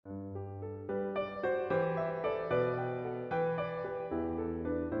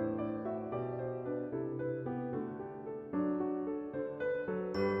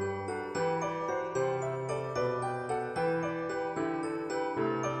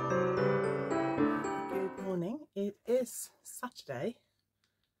Saturday,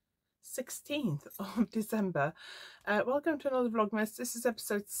 16th of December. Welcome to another Vlogmas. This is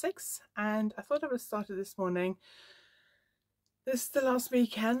episode 6 and I thought I would start it this morning. This is the last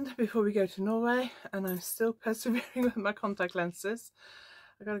weekend before we go to Norway and I'm still persevering with my contact lenses.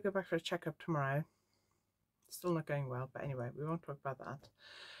 I gotta go back for a checkup tomorrow. Still not going well, but anyway, we won't talk about that.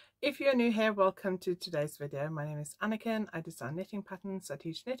 If you're new here, welcome to today's video. My name is Anniken. I design knitting patterns, I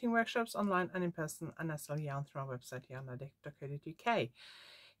teach knitting workshops online and in person, and I sell yarn through our website YarnAddict.co.uk.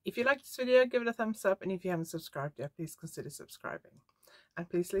 If you like this video, give it a thumbs up, and if you haven't subscribed yet, please consider subscribing. And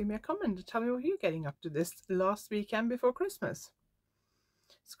please leave me a comment and tell me what you're getting up to this last weekend before Christmas.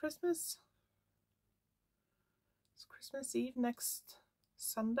 It's Christmas Eve next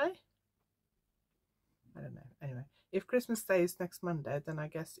Sunday? I don't know. Anyway, if Christmas Day is next Monday, then I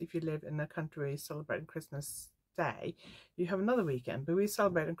guess if you live in a country where you celebrate Christmas Day, you have another weekend. But we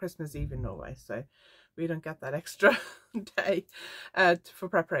celebrate on Christmas Eve in Norway, so we don't get that extra day for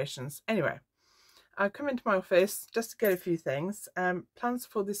preparations. Anyway, I've come into my office just to get a few things. Plans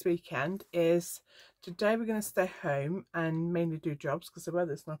for this weekend is today we're going to stay home and mainly do jobs because the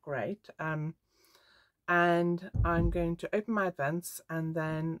weather's not great. And I'm going to open my advents and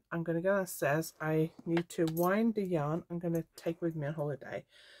then I'm going to go downstairs. I need to wind the yarn I'm going to take with me on holiday.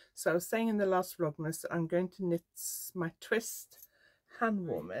 So I was saying in the last Vlogmas that I'm going to knit my twist hand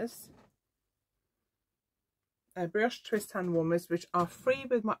warmers, brioche twist hand warmers, which are free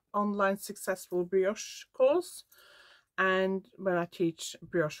with my online successful brioche course. And when I teach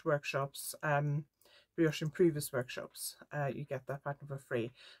brioche workshops, brioche improvers workshops, you get that pattern for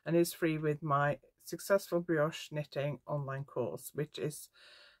free, and it's free with my successful brioche knitting online course, which is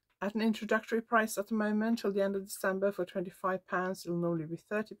at an introductory price at the moment till the end of December for £25. It'll normally be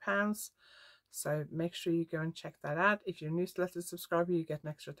 £30, so make sure you go and check that out. If you're a newsletter subscriber, you get an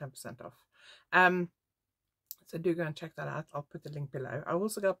extra 10% off. So do go and check that out. I'll put the link below. I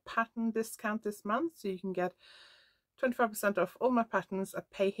also got a pattern discount this month, so you can get 25% off all my patterns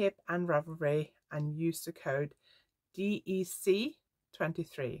at Payhip and Ravelry, and use the code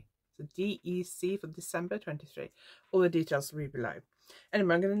DEC23. So DEC for December 23. All the details will be below.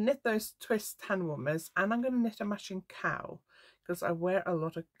 Anyway, I'm going to knit those twist hand warmers, and I'm going to knit a matching cowl because I wear a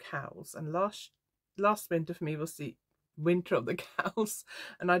lot of cowls. And last winter for me was the winter of the cowls,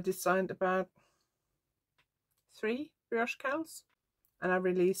 and I designed about 3 brioche cowls. And I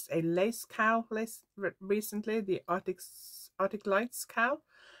released a lace cowl recently, the Arctic Lights cowl.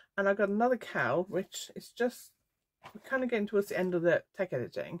 And I got another cowl, which is just, we're kind of getting towards the end of the tech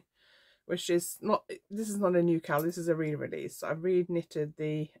editing, which is not, this is not a new cowl, this is a re-release. I re-knitted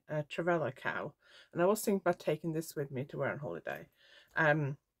the Travella cowl, and I was thinking about taking this with me to wear on holiday.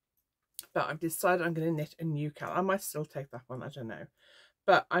 But I've decided I'm going to knit a new cowl. I might still take that one, I don't know.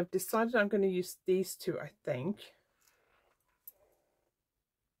 But I've decided I'm going to use these two, I think.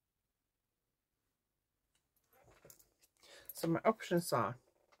 So my options are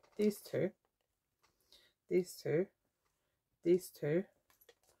these two, these two, these two,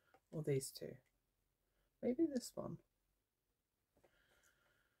 or these two. Maybe this one.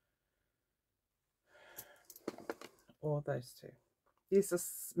 Or those two. These are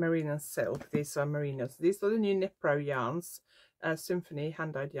merino silk. These are merinos. These are the new Knit Pro yarns, Symphony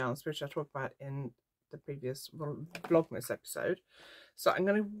hand-dyed yarns, which I talked about in the previous Vlogmas episode. So I'm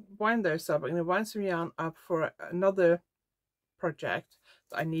going to wind those up. I'm going to wind some yarn up for another project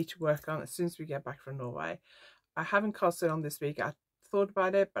that I need to work on as soon as we get back from Norway. I haven't cast it on this week. I thought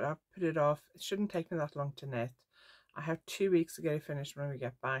about it, but I've put it off. It shouldn't take me that long to knit. I have 2 weeks to get it finished when we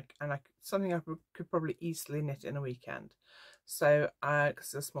get back, and something I could probably easily knit in a weekend. So because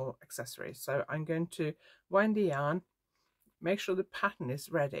it's a small accessory, so I'm going to wind the yarn, make sure the pattern is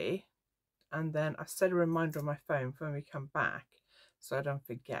ready, and then I set a reminder on my phone for when we come back so I don't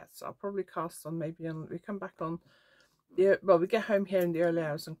forget. So I'll probably cast on, maybe on, we come back on, yeah, well, we get home here in the early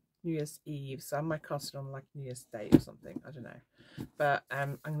hours on New Year's Eve, so I might cast it on like New Year's Day or something, I don't know. But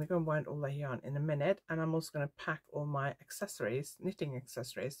I'm going to go and wind all the yarn in a minute, and I'm also going to pack all my accessories, knitting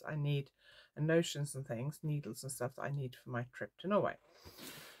accessories I need, and notions and things, needles and stuff that I need for my trip to Norway.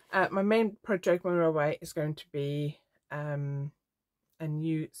 My main project when we're away is going to be a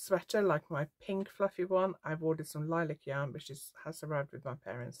new sweater, like my pink fluffy one. I've ordered some lilac yarn, which has arrived with my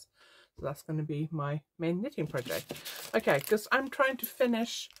parents. So that's going to be my main knitting project. Okay, because I'm trying to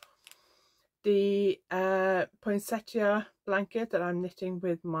finish the poinsettia blanket that I'm knitting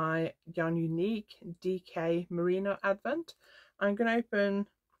with my Yarn Unique DK Merino Advent. I'm going to open,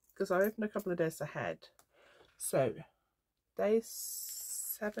 because I opened a couple of days ahead. So, day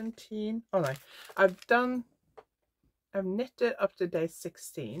 17, oh no, I've done I've knitted up to day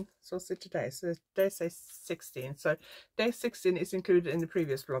 16. So what's it today? So day say 16. So day 16 is included in the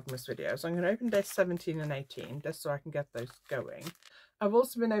previous Vlogmas video. So I'm going to open day 17 and 18 just so I can get those going. I've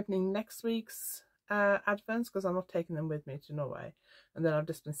also been opening next week's advents because I'm not taking them with me to Norway. And then I've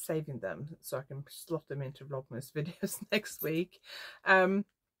just been saving them so I can slot them into Vlogmas videos next week. And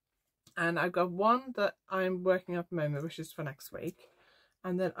I've got one that I'm working at the moment, which is for next week.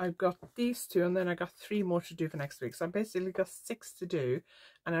 And then I've got these two, and then I got 3 more to do for next week. So I basically got 6 to do,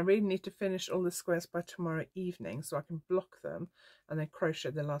 and I really need to finish all the squares by tomorrow evening so I can block them and then crochet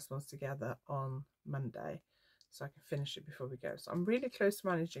the last ones together on Monday so I can finish it before we go. So I'm really close to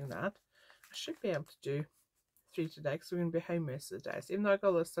managing that. I should be able to do 3 today because we're going to be home most of the day. So even though I've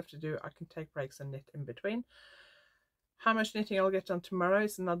got all this stuff to do, I can take breaks and knit in between. How much knitting I'll get done tomorrow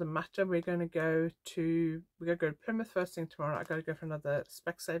is another matter. We're going to go to Plymouth first thing tomorrow. I've got to go for another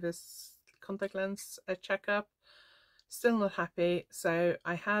Specsavers contact lens checkup. Still not happy. So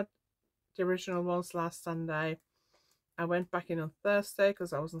I had the original ones last Sunday. I went back in on Thursday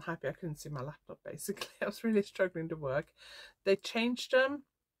because I wasn't happy. I couldn't see my laptop basically. I was really struggling to work. They changed them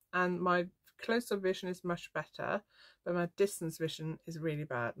and my close-up vision is much better, but my distance vision is really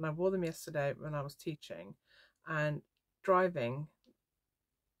bad. And I wore them yesterday when I was teaching, and driving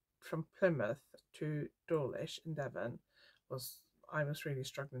from Plymouth to Dawlish in Devon I was really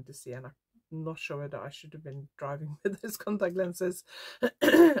struggling to see, and I'm not sure whether I should have been driving with those contact lenses.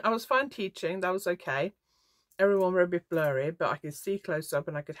 I was fine teaching, that was okay. Everyone were a bit blurry, but I could see close up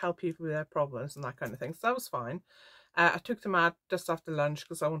and I could help people with their problems and that kind of thing, so that was fine. I took them out just after lunch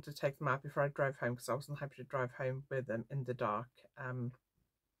because I wanted to take them out before I drove home because I wasn't happy to drive home with them in the dark.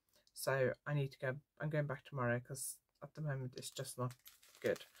 So I need to go. I'm going back tomorrow because at the moment it's just not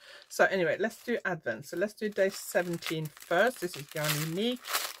good. So anyway, let's do Advent. So let's do day 17 first. This is Yarn Unique.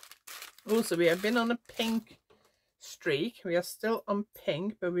 Also, we have been on a pink streak. We are still on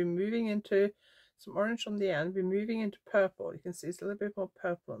pink, but we're moving into some orange on the end. We're moving into purple. You can see it's a little bit more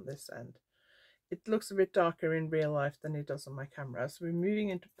purple on this end. It looks a bit darker in real life than it does on my camera. So we're moving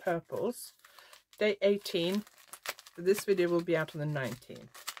into purples. Day 18. This video will be out on the 19th.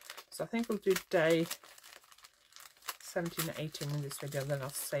 So I think we'll do day 17 and 18 in this video, then I'll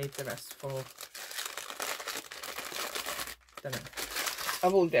save the rest for, don't know.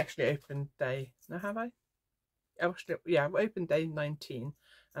 I've already actually opened day, no have I? Actually, yeah, I've opened day 19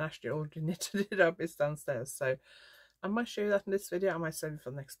 and actually already knitted it up, it's downstairs. So I might show you that in this video, I might save it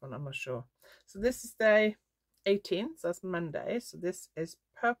for the next one, I'm not sure. So this is day 18, so that's Monday. So this is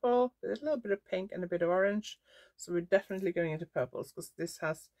purple with a little bit of pink and a bit of orange. So we're definitely going into purples because this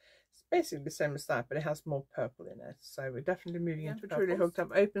has, it's basically the same as that, but it has more purple in it. So we're definitely moving into purples. Really hooked.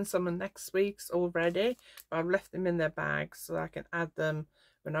 I've opened some of next week's already, but I've left them in their bags so I can add them.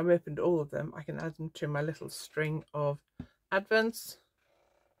 When I've opened all of them, I can add them to my little string of advents,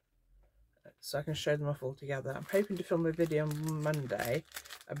 so I can show them off all together. I'm hoping to film a video on Monday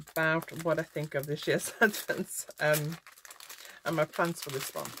about what I think of this year's advents and my plans for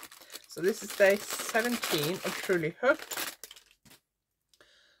this one. So this is day 17 of Truly Hooked.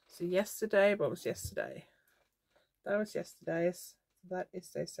 So yesterday, what was yesterday? That was yesterday's. That is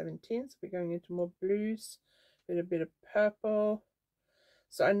day 17. So we're going into more blues with a bit of purple.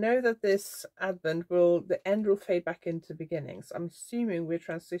 So I know that this advent the end will fade back into the beginning. So I'm assuming we're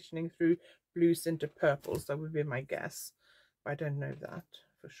transitioning through blues into purples. That would be my guess, but I don't know that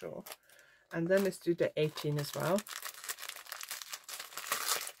for sure. And then let's do day 18 as well.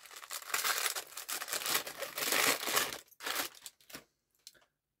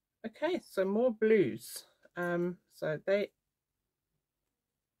 Okay, so more blues. So day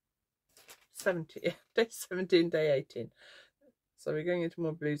 17, day 17, day 18. So we're going into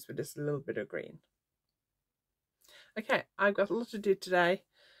more blues with just a little bit of green. Okay, I've got a lot to do today.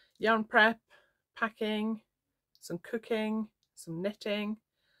 Yarn prep, packing, some cooking, some knitting.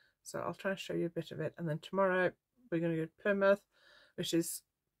 So I'll try and show you a bit of it. And then tomorrow we're going to go to Plymouth, which is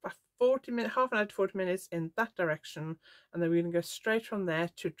a 40-minute, half an hour to 40 minutes in that direction. And then we're going to go straight from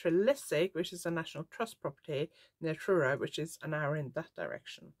there to Trelisic, which is a National Trust property near Truro, which is an hour in that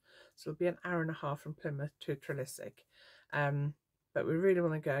direction. So it'll be an hour and a half from Plymouth to Trelisic. But we really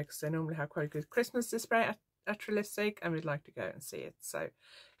want to go because they normally have quite a good Christmas display at Trelisic, and we'd like to go and see it. So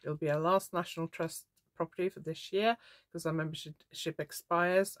it'll be our last National Trust property for this year because our membership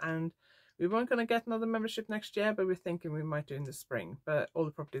expires, and we weren't going to get another membership next year, but we're thinking we might do in the spring. But all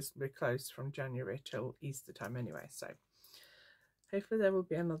the properties will be closed from January till Easter time anyway. So hopefully there will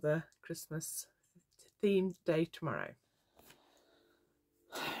be another Christmas themed day tomorrow.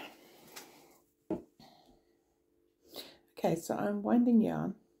 Okay, so I'm winding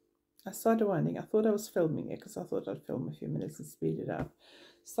yarn I started winding. I thought I was filming it because I thought I'd film a few minutes and speed it up.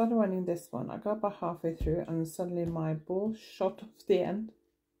 Started winding this one. I got about halfway through and suddenly my ball shot off the end.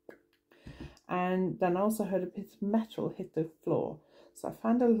 And then I also heard a bit of metal hit the floor. So I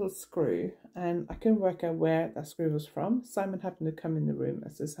found a little screw and I couldn't work out where that screw was from. Simon happened to come in the room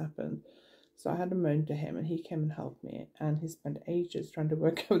as this happened. So I had a moan to him and he came and helped me. And he spent ages trying to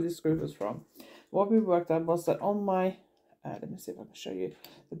work out where the screw was from. What we worked out was that on my, let me see if I can show you.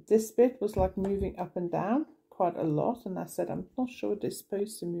 That this bit was like moving up and down quite a lot. And I said, I'm not sure it's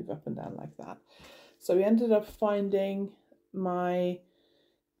supposed to move up and down like that. So we ended up finding my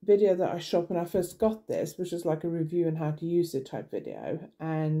video that I shot when I first got this, which is like a review on how to use it type video,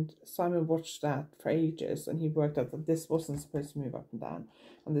 and Simon watched that for ages and he worked out that this wasn't supposed to move up and down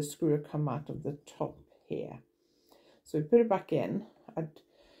and the screw would come out of the top here. So we put it back in.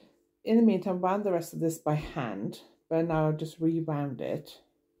 In the meantime, wound the rest of this by hand, but now I just rewound it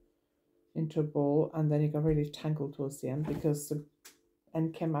into a ball, and then it got really tangled towards the end because the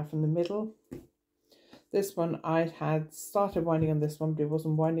end came out from the middle. This one, I had started winding on this one, but it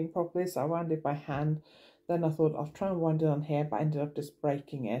wasn't winding properly, so I wound it by hand. Then I thought I'll try and wind it on here, but I ended up just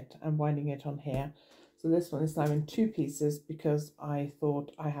breaking it and winding it on here. So this one is now in 2 pieces because I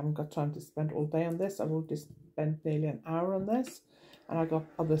thought I haven't got time to spend all day on this. I've already spent nearly an hour on this, and I got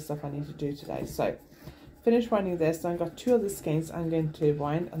other stuff I need to do today. So finished winding this, then I got 2 other skeins I'm going to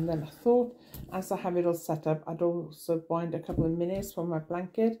wind, and then I thought as I have it all set up, I'd also wind a couple of minis for my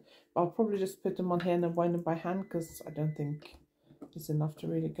blanket. But I'll probably just put them on here and then wind them by hand because I don't think there's enough to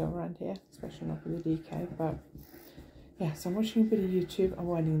really go around here, especially not with the DK. But yeah, so I'm watching a bit of YouTube and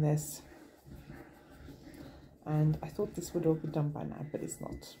winding this. And I thought this would all be done by now, but it's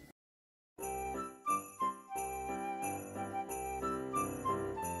not.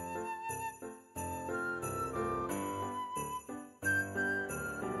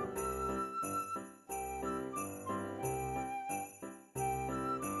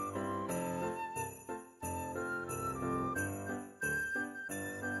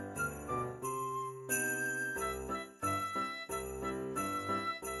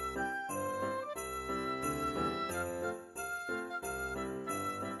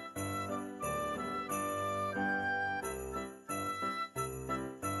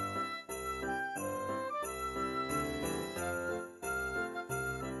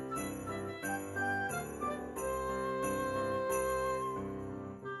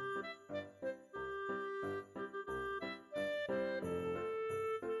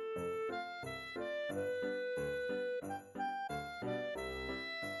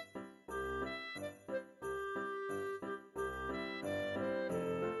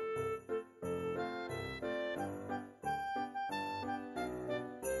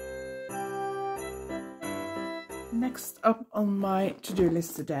 Next up on my to-do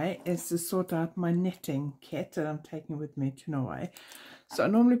list today is to sort out my knitting kit that I'm taking with me to Norway. So I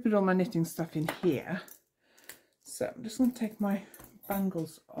normally put all my knitting stuff in here. So I'm just going to take my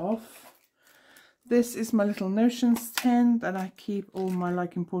bangles off. This is my little notions tin that I keep all my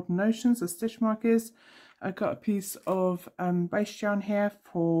like important notions, the stitch markers. I got a piece of base yarn here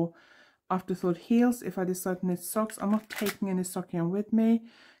for afterthought heels if I decide to knit socks. I'm not taking any sock yarn with me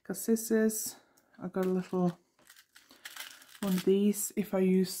because this is, I've got a little one of these. If I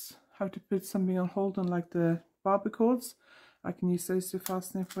have to put something on hold on like the barber cords, I can use those to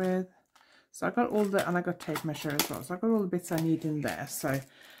fasten it with. So I got all the, and I got tape measure as well. So I got all the bits I need in there. So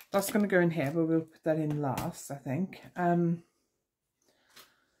that's going to go in here, but we'll put that in last, I think.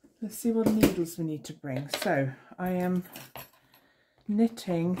 Let's see what needles we need to bring. So I am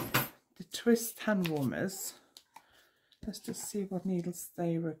knitting the twist hand warmers. Let's just see what needles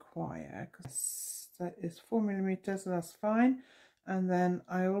they require, because that is 4mm, so that's fine. And then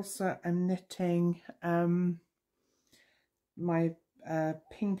I also am knitting my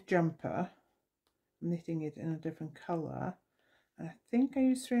pink jumper. I'm knitting it in a different colour, and I think I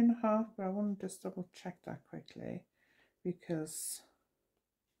used 3.5, but I want to just double check that quickly because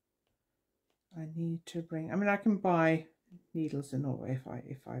I need to bring, I mean I can buy needles in Norway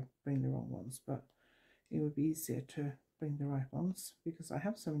if I bring the wrong ones, but it would be easier to bring the right ones because I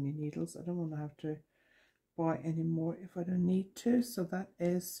have so many needles. I don't want to have to buy any more if I don't need to. So that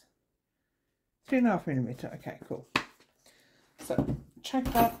is 3.5mm. Okay, cool. So check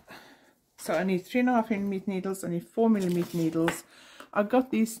that. So I need 3.5mm needles. I need 4mm needles. I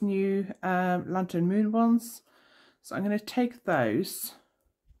got these new Lantern Moon ones, so I'm going to take those.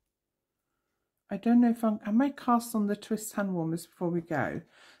 I don't know if I might cast on the twist hand warmers before we go.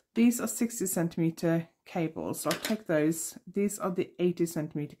 These are 60cm cables, so I'll take those. These are the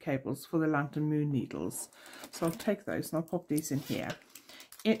 80cm cables for the Lantern Moon needles, so I'll take those and I'll pop these in here.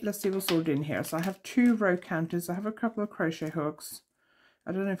 let's see what's all in here. So I have 2 row counters. I have a couple of crochet hooks.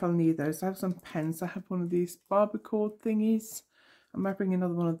 I don't know if I'll need those. I have some pens. I have one of these barber-cord thingies. I might bring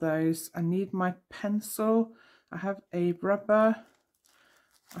another one of those. I need my pencil. I have a rubber.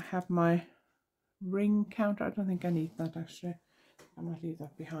 I have my ring counter. I don't think I need that actually. I might leave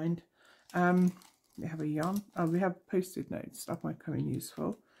that behind. We have a yarn. Oh, we have post-it notes. That might come in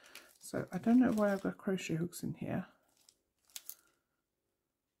useful. So I don't know why I've got crochet hooks in here.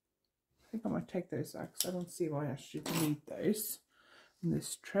 I think I might take those out because I don't see why I should need those on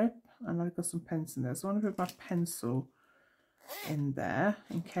this trip. And I've got some pens in there. So I want to put my pencil in there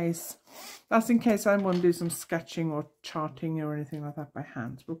in case, that's in case I want to do some sketching or charting or anything like that by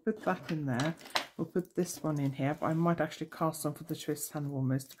hand. We'll put that in there. We'll put this one in here, but I might actually cast some for the twist hand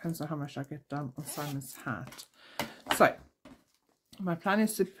warmers. Depends on how much I get done on Simon's hat. So my plan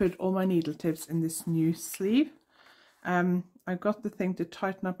is to put all my needle tips in this new sleeve. I've got the thing to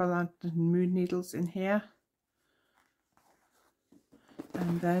tighten up a lantern moon needles in here.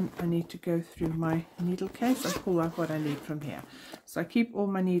 And then I need to go through my needle case and pull out what I need from here. So I keep all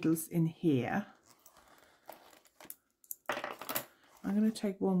my needles in here. I'm going to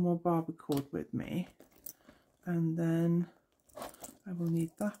take one more barber cord with me, and then I will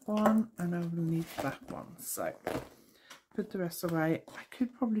need that one and I will need that one. So put the rest away. I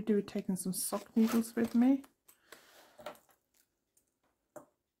could probably do it taking some sock needles with me.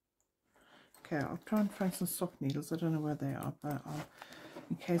 Okay, I'll try and find some sock needles. I don't know where they are, but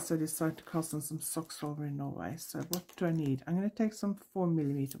in case I decide to cast on some socks while we're in Norway. So what do I need? I'm going to take some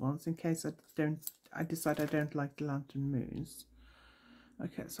 4mm ones in case I decide I don't like the lantern moons.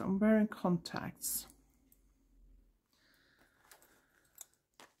 Okay, so I'm wearing contacts.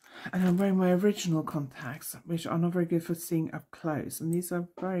 And I'm wearing my original contacts, which are not very good for seeing up close. And these are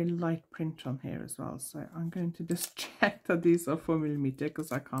very light print on here as well. So I'm going to just check that these are 4mm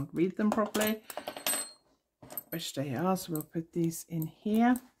because I can't read them properly. Which they are, so we'll put these in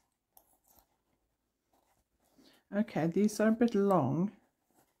here. Okay, these are a bit long.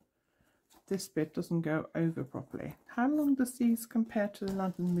 This bit doesn't go over properly. How long does these compare to the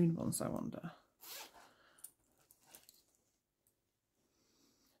lantern moon ones, I wonder?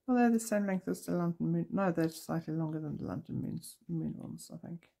 Well, they're the same length as the lantern moon. No, they're slightly longer than the lantern moon ones, I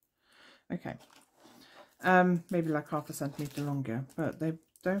think. Okay. Maybe like half a centimetre longer, but they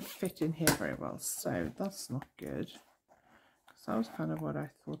don't fit in here very well, so that's not good. So that was kind of what I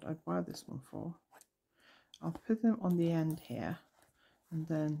thought I'd buy this one for. I'll put them on the end here, and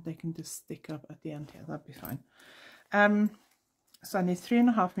then they can just stick up at the end here. That'd be fine. So I need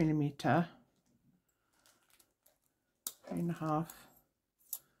 3.5mm, 3.5.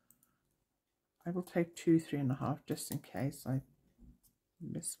 I will take 2 3.5 just in case I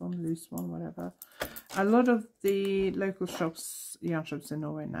miss one, lose one, whatever. A lot of the local shops, yarn shops in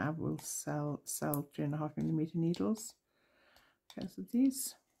Norway now, will sell 3.5mm needles. Okay, so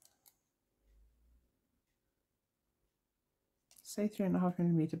these say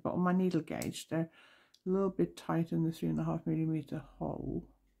 3.5mm, but on my needle gauge they're a little bit tight in the 3.5mm hole.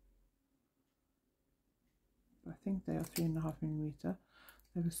 I think they are 3.5mm.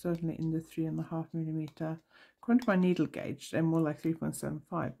 They were certainly in the 3.5mm. According to my needle gauge, they're more like 3.75,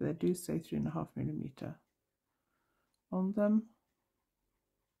 but they do say 3.5mm on them.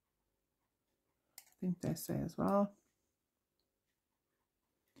 I think they say as well.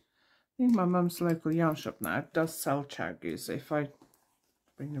 I think my mum's local yarn shop now does sell Chowgu, so if I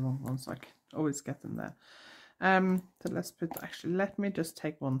bring the wrong ones, I can always get them there. So let's put, actually, let me just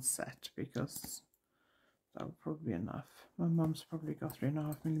take one set because that will probably be enough. My mum's probably got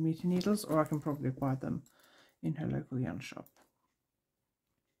 3.5mm needles, or I can probably buy them in her local yarn shop.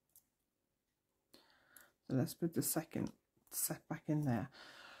 So let's put the second set back in there.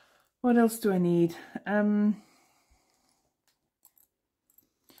 What else do I need?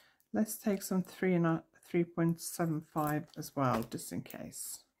 Let's take some 3.75 as well, just in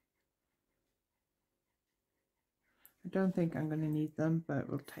case. I don't think I'm going to need them, but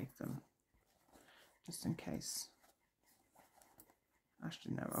we'll take them just in case.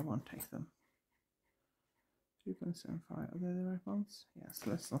 Actually, no, I won't take them. 3.75, are they the right ones? Yes,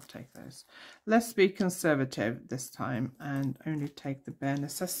 let's not take those. Let's be conservative this time and only take the bare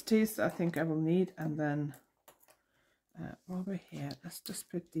necessities that I think I will need. And then while we're here, let's just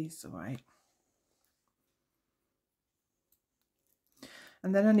put these away.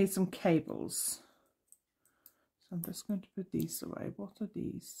 And then I need some cables. So I'm just going to put these away. What are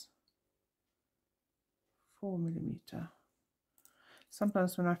these? 4mm.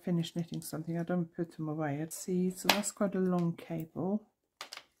 Sometimes when I finish knitting something, I don't put them away. See, so that's quite a long cable.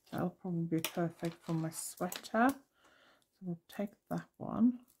 That'll probably be perfect for my sweater. So we'll take that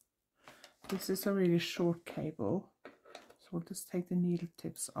one. This is a really short cable, so we'll just take the needle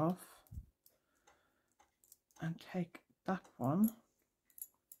tips off and take that one.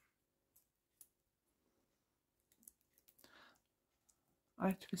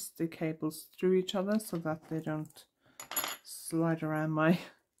 I twist the cables through each other so that they don't slide around my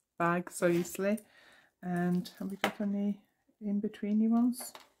bag so easily. And have we got any in-betweeny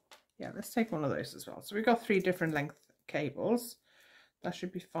ones? Yeah, let's take one of those as well. So we've got 3 different length cables. That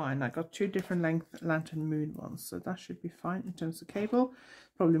should be fine. I got 2 different length lantern moon ones, so that should be fine in terms of cable.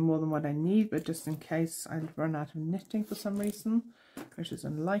 Probably more than what I need, but just in case I run out of knitting for some reason, which is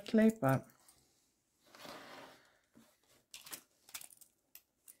unlikely, but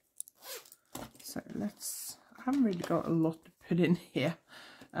so I haven't really got a lot to put in here,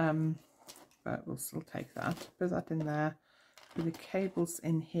 but we'll still take that. Put that in there, put the cables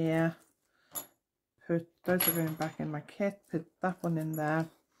in here, put those are going back in my kit, put that one in there.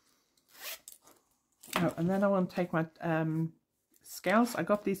 Oh, and then I want to take my scales. I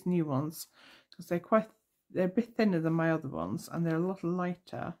got these new ones because they're a bit thinner than my other ones and they're a lot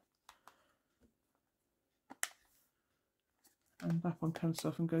lighter. And that one comes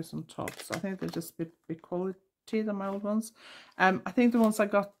off and goes on top, so I think they're just a bit quality than my old ones. I think the ones I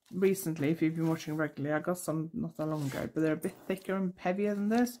got recently, if you've been watching regularly, I got some not that long ago, but they're a bit thicker and heavier than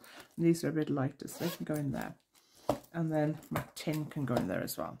this, and these are a bit lighter, so they can go in there. And then my tin can go in there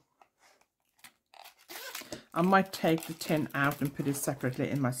as well. I might take the tin out and put it separately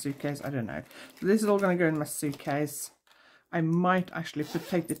in my suitcase, I don't know. So this is all going to go in my suitcase. I might actually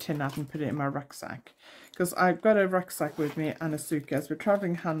take the tin out and put it in my rucksack, because I've got a rucksack with me and a suitcase. We're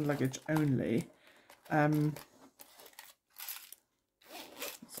traveling hand luggage only. So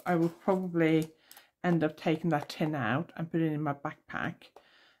I will probably end up taking that tin out and putting it in my backpack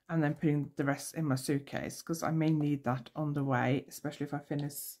and then putting the rest in my suitcase, because I may need that on the way, especially if I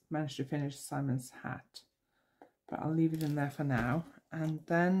manage to finish Simon's hat. But I'll leave it in there for now, and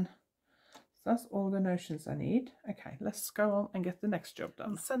then that's all the notions I need. Okay, let's go on and get the next job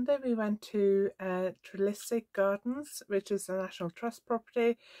done. On Sunday we went to Trelissick Gardens, which is a National Trust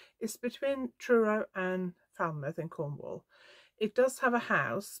property. It's between Truro and Falmouth in Cornwall. It does have a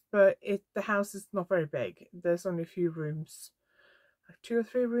house, but the house is not very big. There's only a few rooms, like 2 or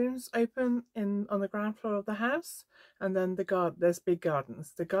 3 rooms open on the ground floor of the house, and then there's big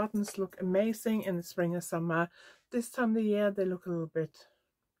gardens. The gardens look amazing in the spring and summer. This time of the year they look a little bit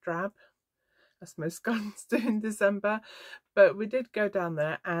drab, as most gardens do in December, but we did go down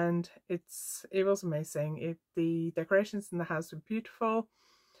there and it was amazing. The decorations in the house were beautiful.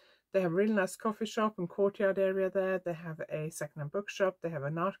 They have a really nice coffee shop and courtyard area there. They have a second-hand bookshop, they have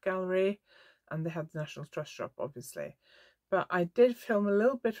an art gallery, and they have the National Trust shop, obviously. But I did film a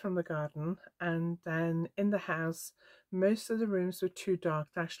little bit from the garden, and then in the house most of the rooms were too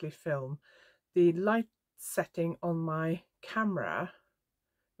dark to actually film. The light setting on my camera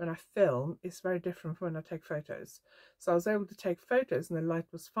when I film is very different from when I take photos. So I was able to take photos and the light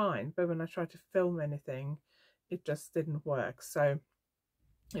was fine, but when I tried to film anything, it just didn't work. So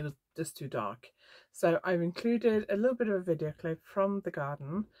it was just too dark. So I've included a little bit of a video clip from the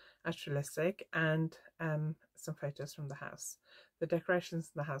garden at Trelissick and some photos from the house. The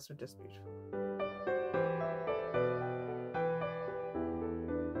decorations in the house were just beautiful.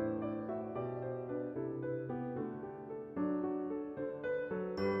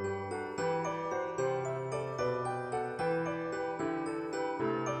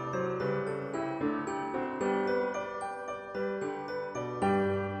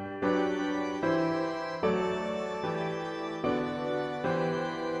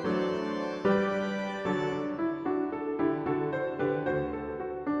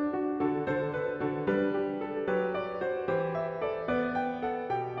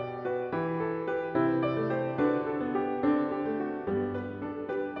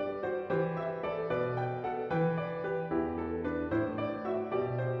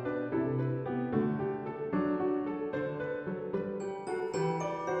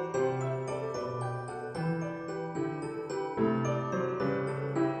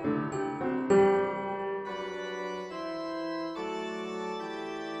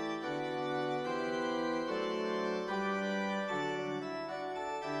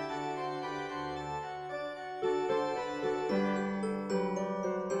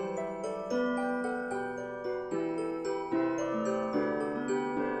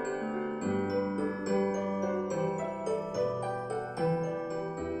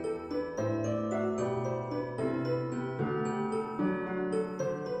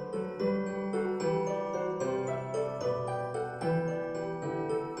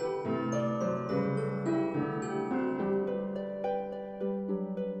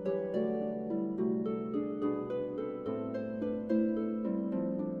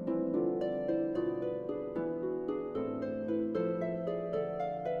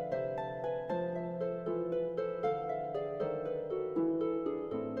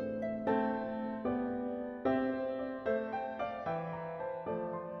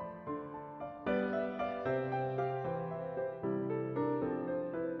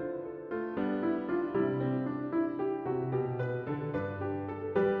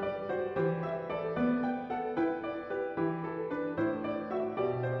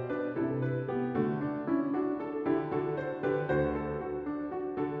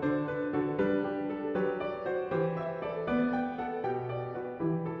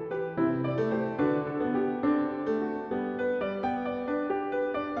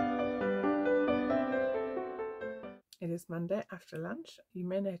 is Monday after lunch. You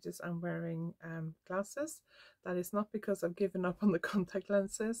may notice I'm wearing glasses. That is not because I've given up on the contact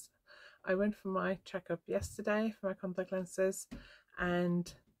lenses. I went for my checkup yesterday for my contact lenses,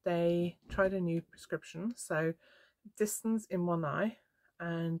 and they tried a new prescription. So distance in one eye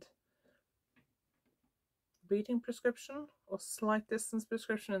and reading prescription, or slight distance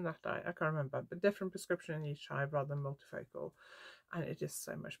prescription in that eye, I can't remember, but different prescription in each eye rather than multifocal, and it is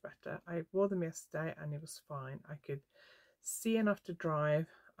so much better. I wore them yesterday and it was fine. I could see enough to drive,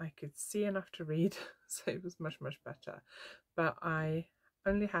 I could see enough to read, so it was much better. But I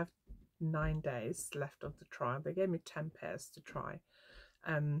only have 9 days left of the trial. They gave me 10 pairs to try,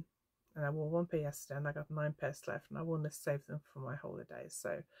 and I wore 1 pair yesterday and I got 9 pairs left, and I want to save them for my holidays.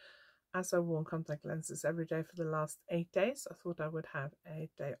 So as I've worn contact lenses every day for the last 8 days, I thought I would have a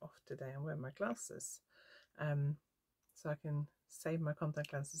day off today and wear my glasses, so I can save my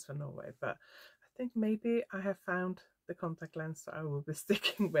contact lenses for Norway. But I think maybe I have found the contact lens that I will be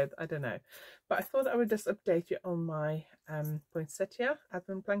sticking with. I don't know, but I thought I would just update you on my poinsettia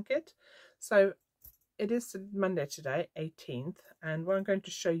advent blanket. So it is Monday today, 18th, and what I'm going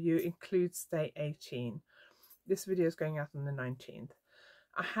to show you includes day 18. This video is going out on the 19th.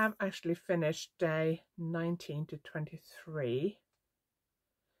 I have actually finished day 19 to 23.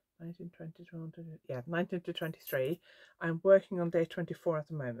 19, 20, 20, yeah, 19 to 23. I'm working on day 24 at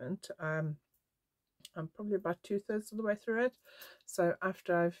the moment. I'm probably about 2/3 of the way through it. So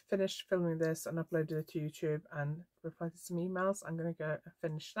after I've finished filming this and uploaded it to YouTube and replied to some emails, I'm going to go and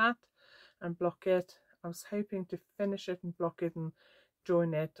finish that and block it. I was hoping to finish it and block it and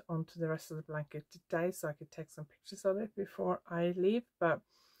join it onto the rest of the blanket today, so I could take some pictures of it before I leave. But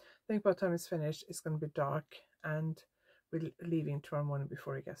I think by the time it's finished, it's going to be dark, and we're leaving tomorrow morning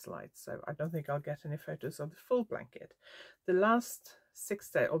before it gets light, so I don't think I'll get any photos of the full blanket. The last 6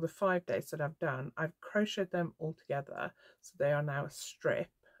 days, or the 5 days that I've done, I've crocheted them all together, so they are now a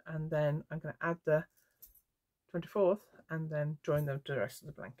strip, and then I'm going to add the 24th and then join them to the rest of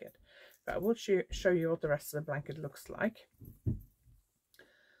the blanket. But I will show you what the rest of the blanket looks like.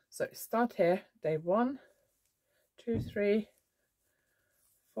 So start here, day 1, 2, 3,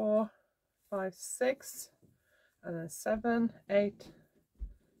 4, 5, 6, and then 7, 8,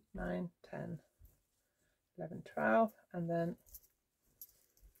 9, 10, 11, 12, and then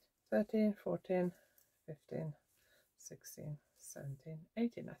 13, 14, 15, 16, 17,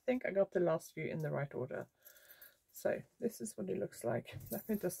 18. I think I got the last few in the right order. So this is what it looks like. Let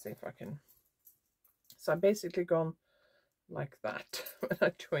me just see if I can. So I've basically gone like that when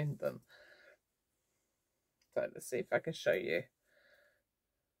I joined them. So let's see if I can show you.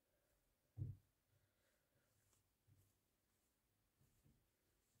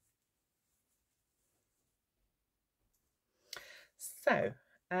 So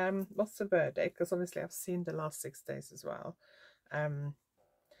what's the verdict? Because obviously I've seen the last 6 days as well.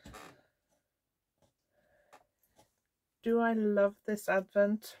 Do I love this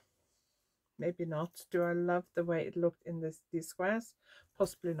advent? Maybe not. Do I love the way it looked in these squares?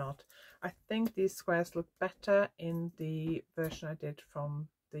 Possibly not. I think these squares look better in the version I did from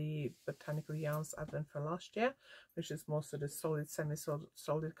the Botanical Yarns advent for last year, which is more sort of solid,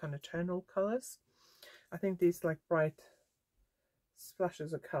 semi-solid kind of tonal colours. I think these like bright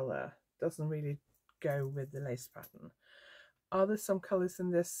splashes of colour doesn't really go with the lace pattern. Are there some colours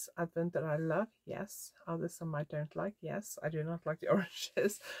in this advent that I love? Yes. Are there some I don't like? Yes. I do not like the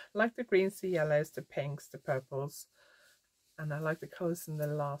oranges. I like the greens, the yellows, the pinks, the purples, and I like the colours in the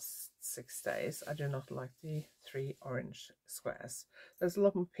last 6 days. I do not like the 3 orange squares. There's a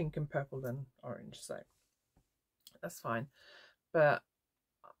lot more pink and purple than orange, so that's fine. But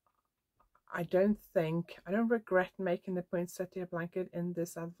I don't regret making the poinsettia blanket in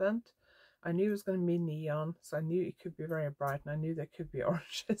this advent. I knew it was going to be neon, so I knew it could be very bright, and I knew there could be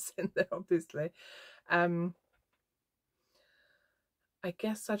oranges in there, obviously. I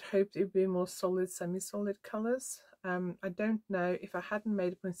guess I'd hoped it would be more solid, semi-solid colours. I don't know, if I hadn't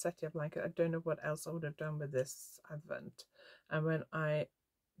made a poinsettia blanket, I don't know what else I would have done with this advent. And when I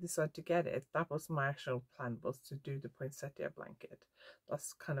decided to get it, that was my actual plan, was to do the poinsettia blanket.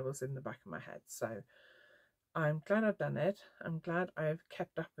 That's kind of was in the back of my head. So I'm glad I've done it. I'm glad I've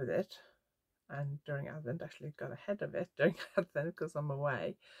kept up with it. And during Advent, actually got ahead of it during Advent because I'm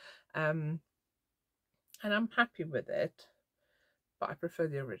away. And I'm happy with it, but I prefer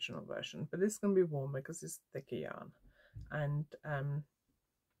the original version. But this is going to be warmer because it's thicker yarn. And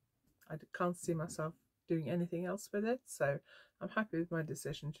I can't see myself doing anything else with it. So I'm happy with my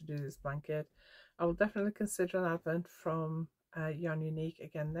decision to do this blanket. I will definitely consider an Advent from YarnUnique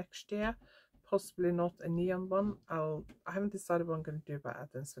again next year. Possibly not a neon one. I haven't decided what I'm going to do about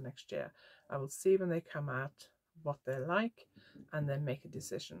Advents for next year. I will see when they come out what they like, and then make a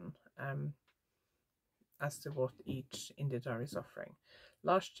decision as to what each indie dye is offering.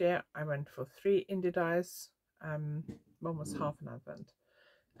 Last year I went for 3 indie dyes. One was half an advent.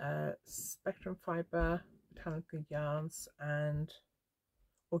 Spectrum fibre, botanical yarns, and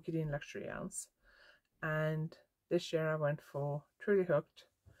orchidea luxury yarns. And this year I went for Truly Hooked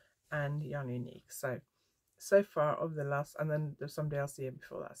and YarnUnique. So far over the last, and then there's somebody else the year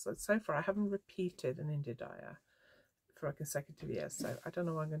before that. So far I haven't repeated an indie dyer for a consecutive year. So I don't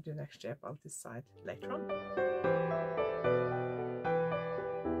know what I'm going to do next year, but I'll decide later on.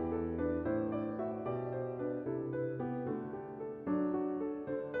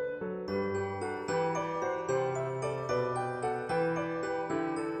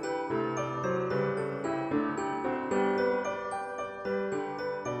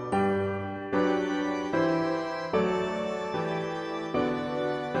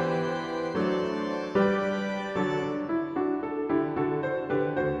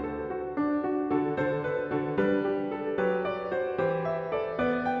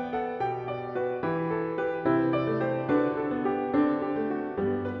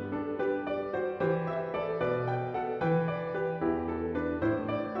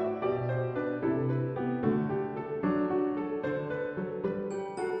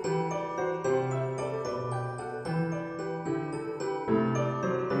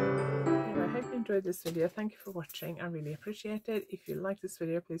 Enjoyed this video. Thank you for watching. I really appreciate it. If you like this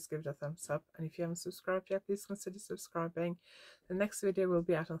video, please give it a thumbs up, and if you haven't subscribed yet, please consider subscribing. The next video will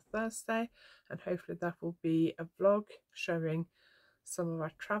be out on Thursday, and hopefully that will be a vlog showing some of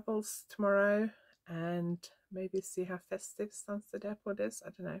our travels tomorrow, and maybe see how festive Stansted Airport is. I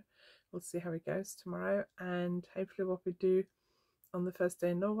don't know, we'll see how it goes tomorrow, and hopefully what we do on the first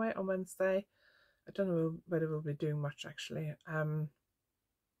day in Norway on Wednesday. I don't know whether we'll be doing much actually.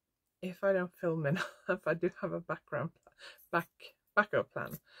 If I don't film enough, I do have a backup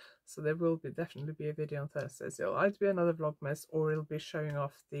plan. So there will definitely be a video on Thursday. So it'll either be another Vlogmas, or it'll be showing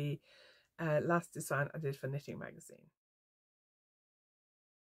off the last design I did for Knitting Magazine.